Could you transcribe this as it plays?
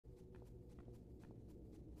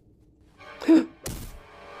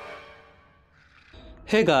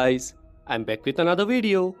Hey guys, I'm back with another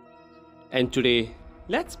video, and today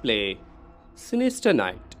let's play Sinister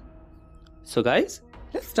Night. So guys,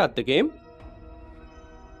 let's start the game.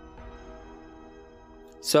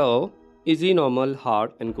 So, easy, normal,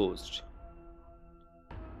 hard and ghost.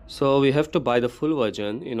 So we have to buy the full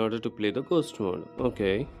version in order to play the ghost mode.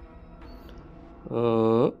 Okay.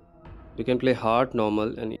 Uh, we can play hard,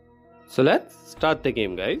 normal and so let's start the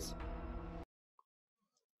game guys.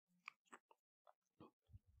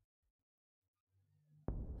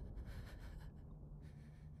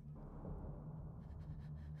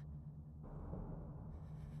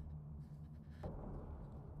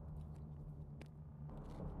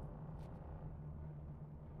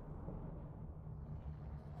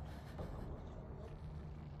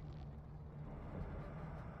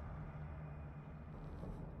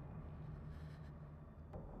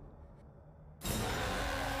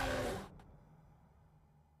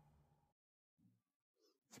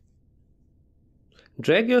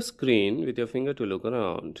 Drag your screen with your finger to look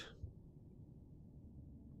around.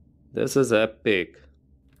 This is epic.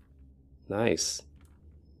 Nice.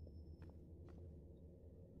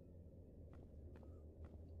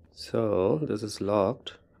 So this is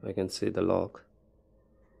locked. I can see the lock.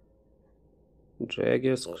 Drag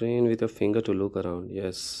your screen with your finger to look around.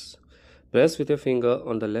 Yes. Press with your finger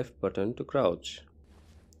on the left button to crouch.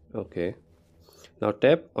 Okay. Now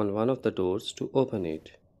tap on one of the doors to open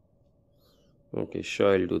it. Okay,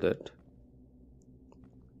 sure, I'll do that.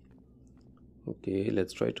 Okay,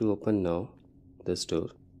 let's try to open now this door.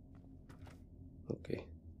 Okay.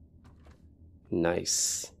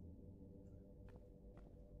 Nice.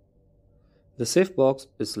 The safe box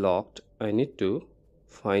is locked. I need to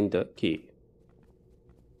find the key.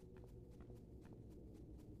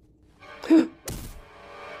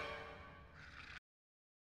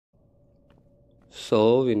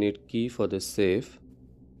 So we need key for this safe.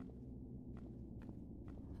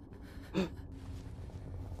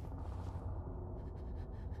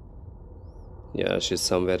 Yeah, she's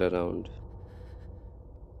somewhere around.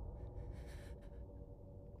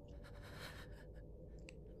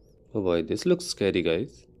 Oh boy, this looks scary,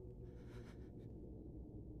 guys.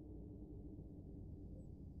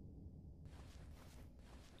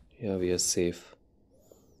 Yeah, we are safe.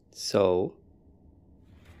 So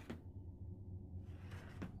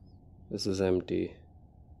this is empty.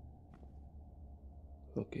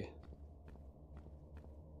 Okay.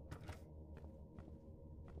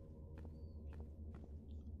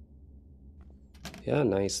 Yeah,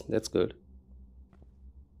 nice. That's good.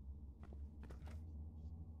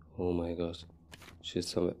 Oh my gosh. She's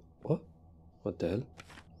somewhere. What? What the hell?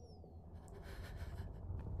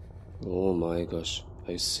 Oh my gosh.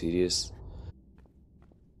 Are you serious?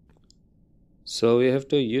 So we have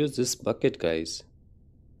to use this bucket, guys.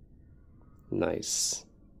 Nice.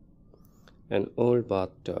 An old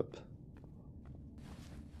bathtub.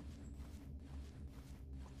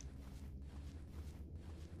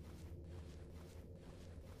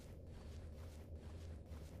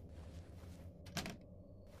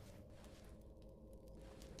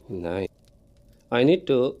 Nice. I need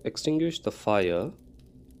to extinguish the fire.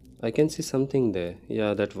 I can see something there.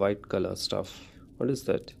 Yeah, that white color stuff. What is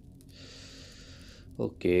that?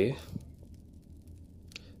 Okay.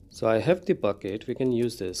 So I have the bucket. We can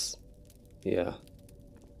use this. Yeah.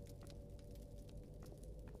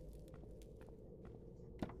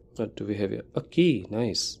 What do we have here? A key.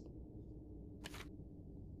 Nice.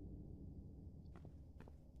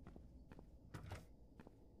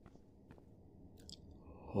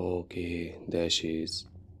 Okay, there she is.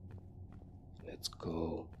 Let's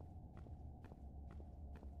go.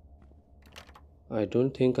 I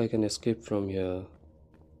don't think I can escape from here.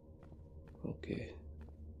 Okay.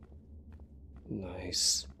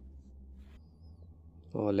 Nice.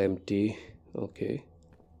 All empty. Okay.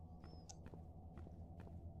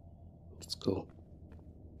 Let's go.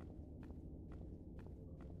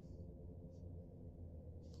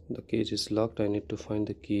 The cage is locked. I need to find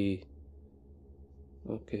the key.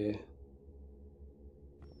 Okay.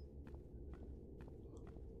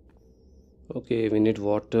 Okay, we need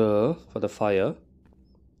water for the fire.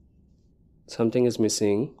 Something is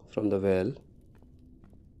missing from the well.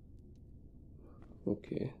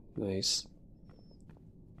 Okay, nice.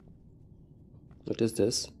 What is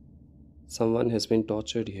this? Someone has been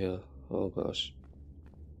tortured here. Oh gosh.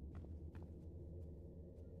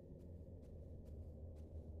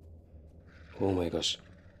 Oh my gosh.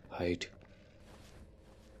 Hide.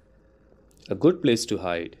 A good place to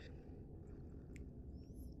hide.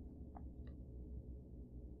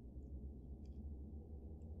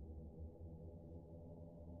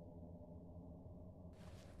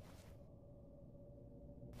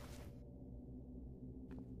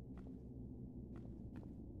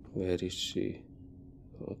 Where is she?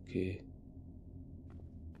 Okay.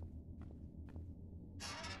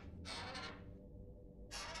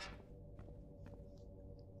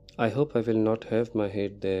 I hope I will not have my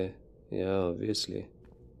head there. Yeah, obviously.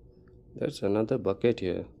 There's another bucket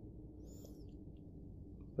here,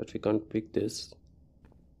 but we can't pick this.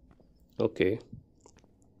 Okay.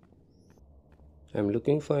 I'm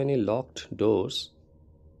looking for any locked doors.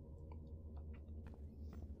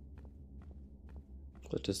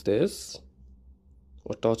 What is this?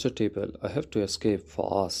 A torture table. I have to escape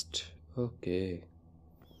fast. Okay.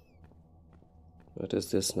 What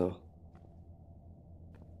is this now?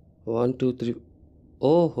 One, two, three.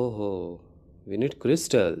 Oh ho ho. We need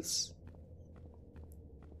crystals.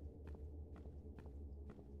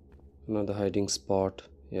 Another hiding spot.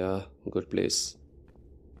 Yeah, good place.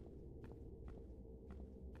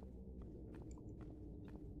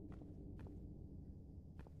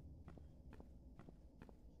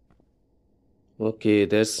 Okay,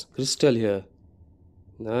 there's crystal here.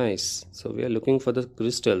 Nice. So we are looking for the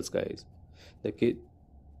crystals, guys. The key.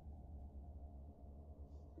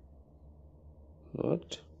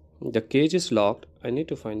 What? The cage is locked. I need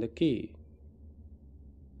to find the key.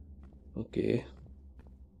 Okay.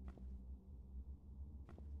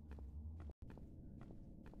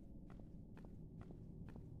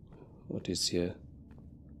 What is here?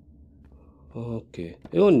 Okay.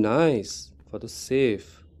 Oh, nice. For the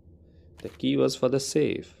safe. The key was for the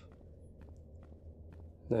safe.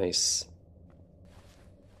 Nice.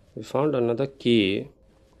 We found another key.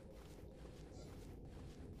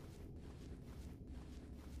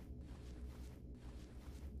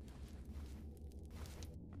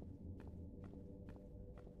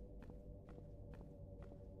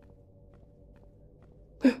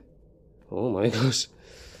 Oh my gosh.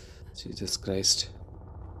 Jesus Christ.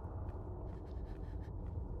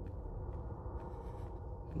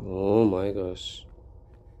 Oh my gosh.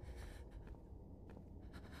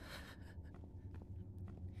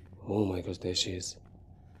 Oh my gosh, there she is.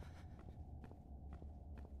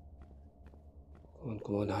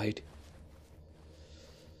 Come on, hide.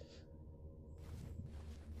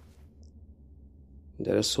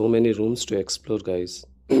 There are so many rooms to explore, guys.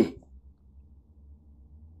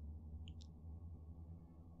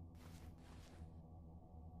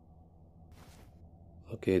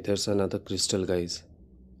 Okay, there's another crystal, guys.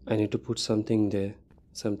 I need to put something there.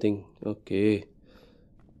 Something. Okay.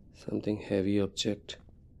 Something heavy object.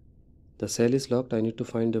 The cell is locked. I need to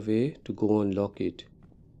find a way to go unlock it.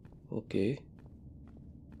 Okay.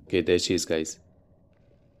 Okay, there she is, guys.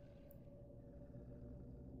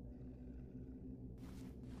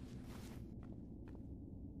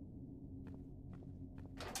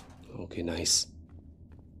 Okay, nice.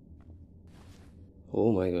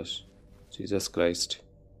 Oh my gosh. Jesus Christ.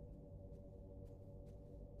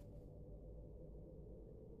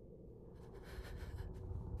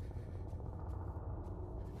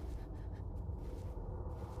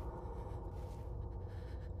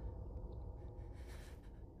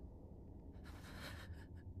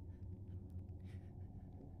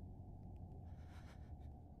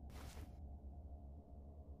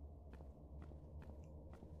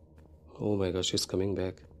 Oh my gosh, she's coming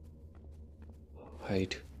back.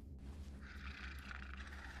 Hide.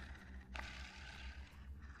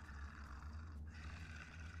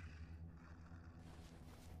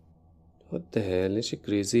 What the hell? Is she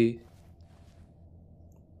crazy?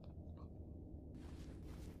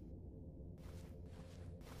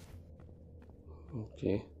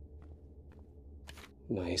 Okay.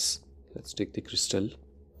 Nice. Let's take the crystal.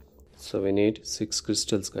 So we need 6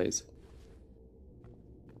 crystals, guys.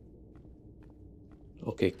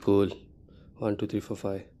 Okay, cool. 1, 2, 3, 4,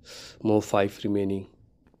 5. More 5 remaining.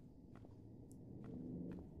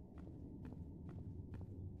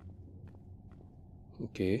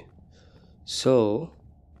 Okay. So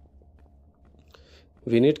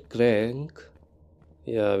we need crank.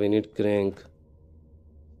 Yeah, we need crank.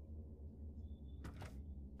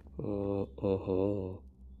 Oh.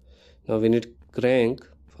 Now we need crank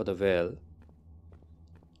for the well.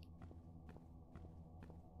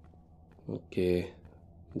 Okay,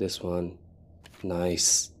 this one.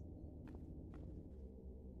 Nice.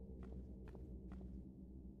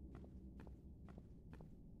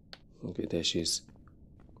 Okay, there she is.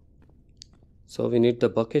 So we need the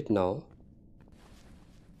bucket now.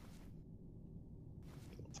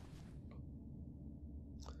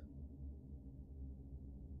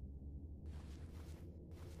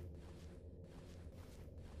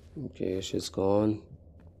 Okay, she's gone.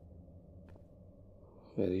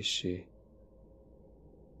 Where is she?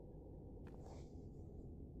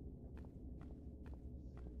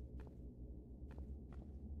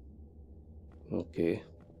 Okay.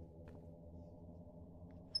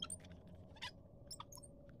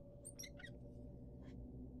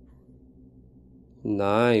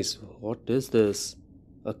 Nice. What is this?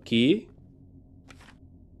 A key?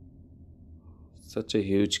 Such a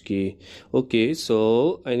huge key. Okay,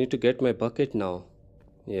 so I need to get my bucket now.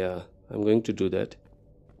 Yeah, I'm going to do that.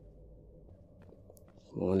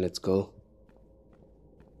 Come on, let's go.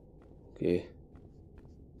 Okay.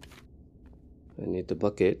 I need the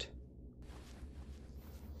bucket.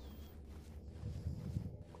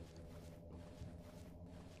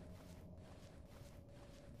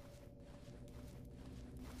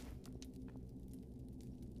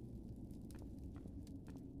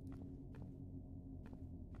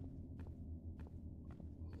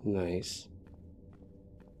 Nice.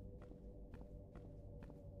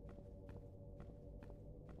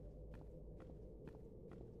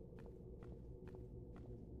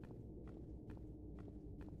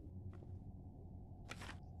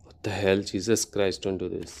 What the hell? Jesus Christ, don't do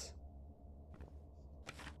this.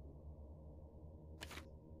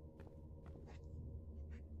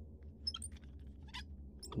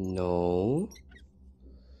 No.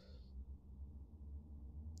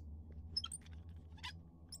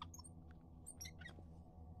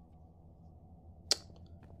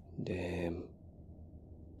 Damn.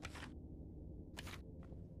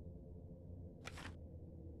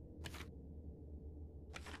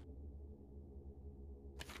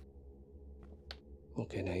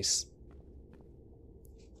 Okay, nice.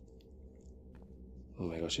 Oh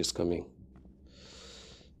my gosh, he's coming.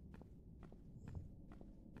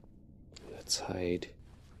 Let's hide.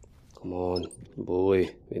 Come on,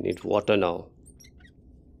 boy. We need water now.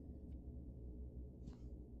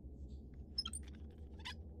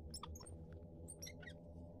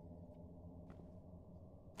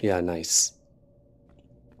 Yeah, nice.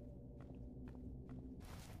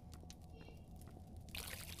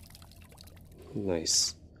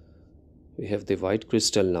 Nice. We have the white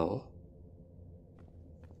crystal now.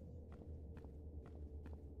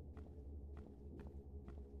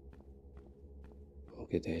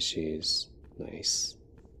 Okay, there she is. Nice.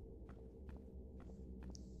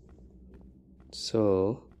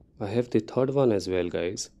 So, I have the third one as well,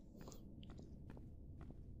 guys.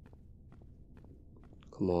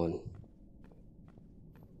 Come on.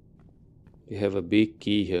 We have a big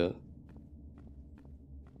key here.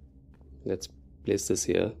 Let's place this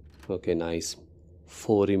here. Okay, nice.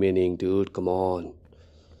 4 remaining, dude. Come on.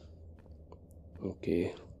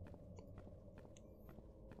 Okay.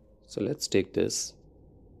 So let's take this.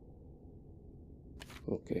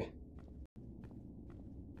 Okay.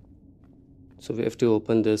 So we have to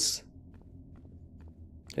open this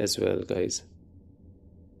as well, guys.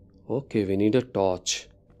 Okay, we need a torch.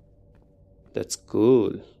 That's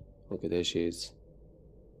cool. Okay, there she is.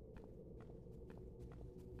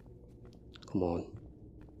 Come on.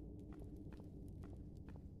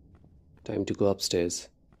 Time to go upstairs.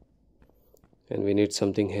 And we need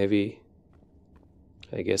something heavy.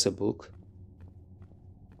 I guess a book.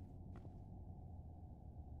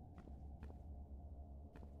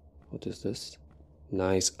 What is this?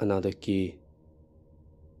 Nice, another key.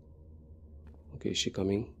 Okay, is she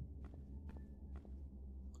coming?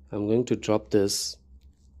 I'm going to drop this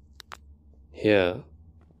here.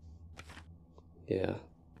 Yeah.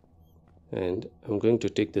 And I'm going to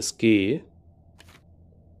take this key.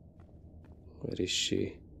 Where is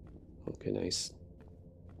she? Okay, nice.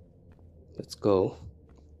 Let's go.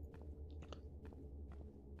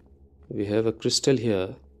 We have a crystal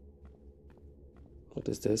here. What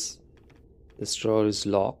is this? This drawer is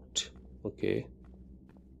locked. Okay.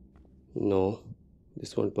 No,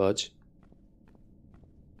 this won't budge.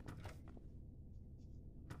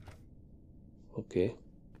 Okay.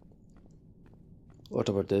 What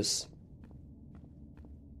about this?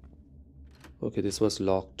 Okay, this was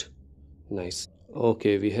locked. Nice.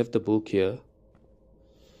 Okay, we have the book here.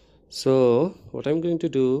 So, what I'm going to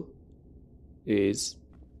do is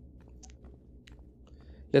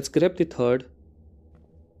let's grab the third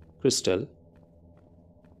crystal.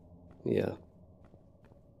 Yeah.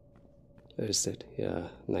 Where is it? Yeah,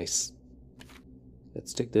 nice.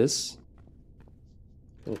 Let's take this.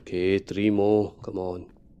 Okay, 3 more. Come on.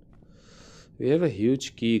 We have a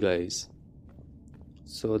huge key, guys.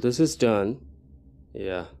 So this is done.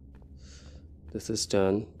 Yeah. This is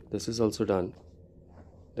done. This is also done.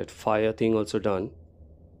 That fire thing also done.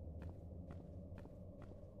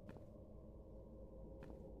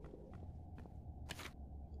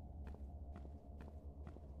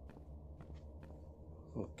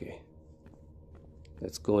 Okay.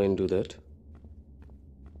 Let's go and do that.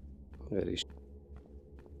 Where is she?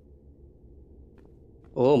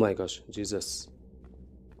 Oh my gosh, Jesus.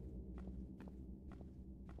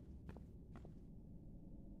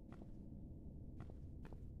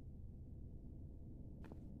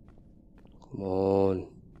 Come on.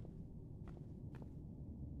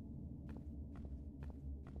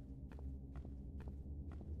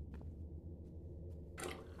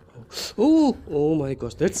 Oh, oh my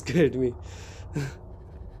gosh, that scared me.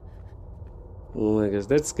 Oh my gosh,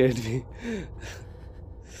 that scared me.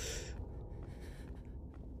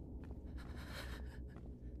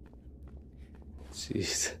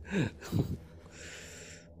 Jeez.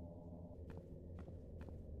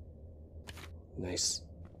 Nice.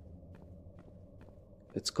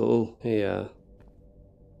 Let's go. Yeah.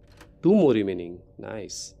 Two more remaining.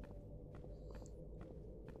 Nice.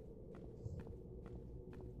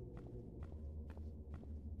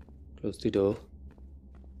 Close the door.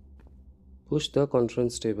 Push the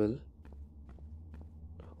conference table.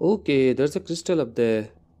 Okay, there's a crystal up there.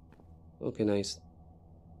 Okay, nice.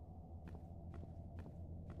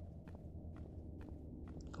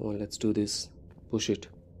 Come on, let's do this. Push it.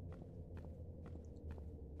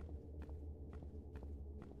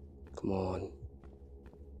 Come on.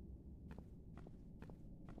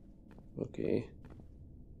 Okay.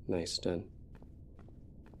 Nice, done.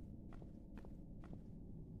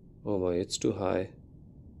 Oh boy, it's too high.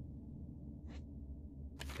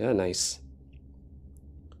 Yeah, nice.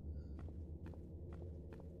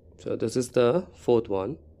 So this is the fourth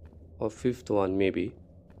one or fifth one maybe.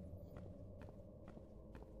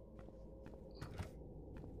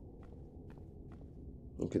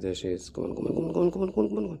 Okay, there she is. Come on, come on, come on, come on, come on, come on,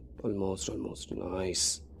 come on. Almost, almost.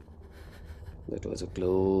 Nice. That was a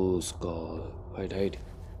close call. Hide, hide.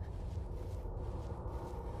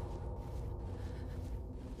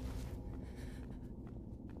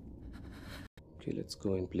 Okay, let's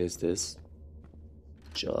go and place this.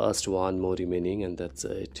 Just one more remaining and that's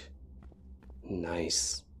it.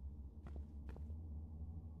 Nice.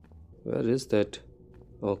 Where is that?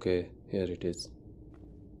 Okay, here it is.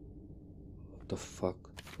 What the fuck?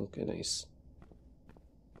 Okay, nice.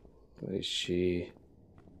 Where is she?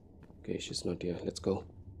 Okay, she's not here. Let's go.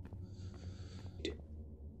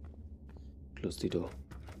 Close the door.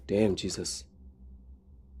 Damn, Jesus.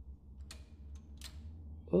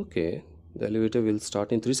 Okay, the elevator will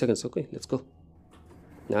start in 3 seconds. Okay, let's go.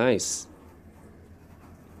 Nice.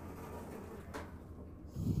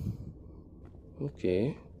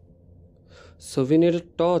 Okay. So we need a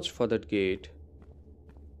torch for that gate.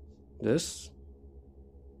 This?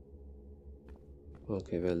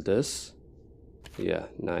 Okay, well, this. Yeah,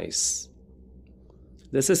 nice.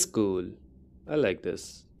 This is cool. I like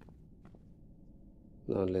this.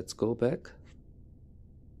 Now let's go back.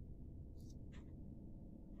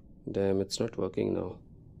 Damn, it's not working now.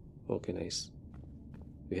 Okay, nice.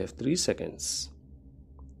 We have 3 seconds.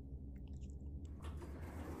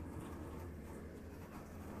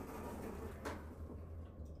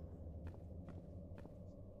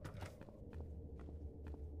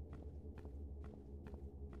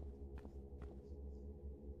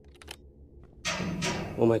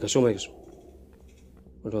 Oh my gosh, oh my gosh.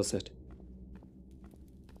 What was that?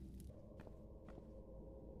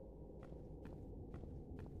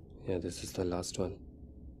 Yeah, this is the last one.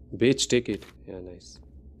 Bitch, take it. Yeah, nice.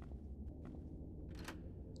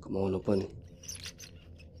 Come on, open.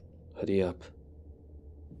 Hurry up.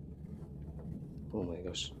 Oh my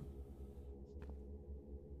gosh.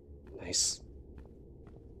 Nice.